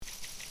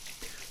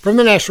From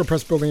the National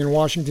Press Building in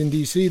Washington,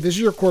 D.C., this is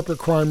your Corporate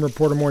Crime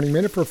Reporter Morning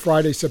Minute for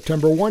Friday,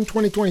 September 1,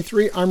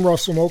 2023. I'm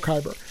Russell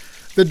Mokhiber.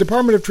 The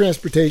Department of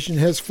Transportation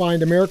has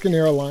fined American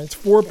Airlines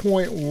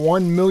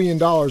 $4.1 million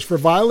for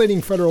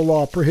violating federal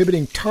law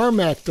prohibiting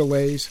tarmac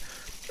delays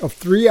of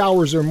 3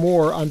 hours or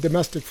more on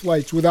domestic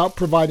flights without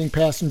providing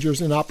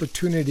passengers an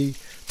opportunity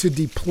to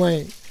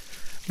deplane.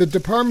 The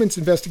department's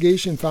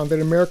investigation found that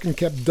American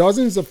kept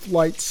dozens of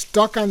flights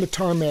stuck on the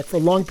tarmac for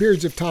long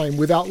periods of time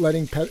without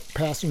letting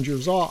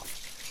passengers off.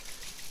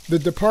 The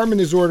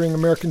department is ordering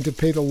American to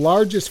pay the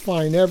largest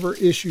fine ever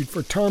issued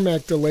for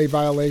tarmac delay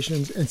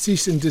violations and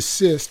cease and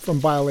desist from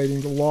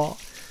violating the law.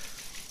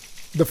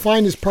 The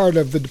fine is part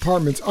of the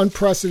department's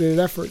unprecedented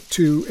effort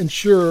to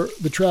ensure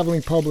the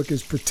traveling public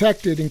is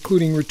protected,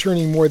 including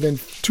returning more than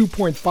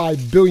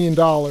 $2.5 billion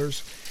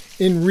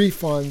in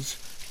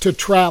refunds to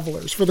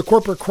travelers. For the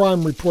Corporate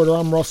Crime Reporter,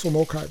 I'm Russell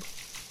Mokhiber.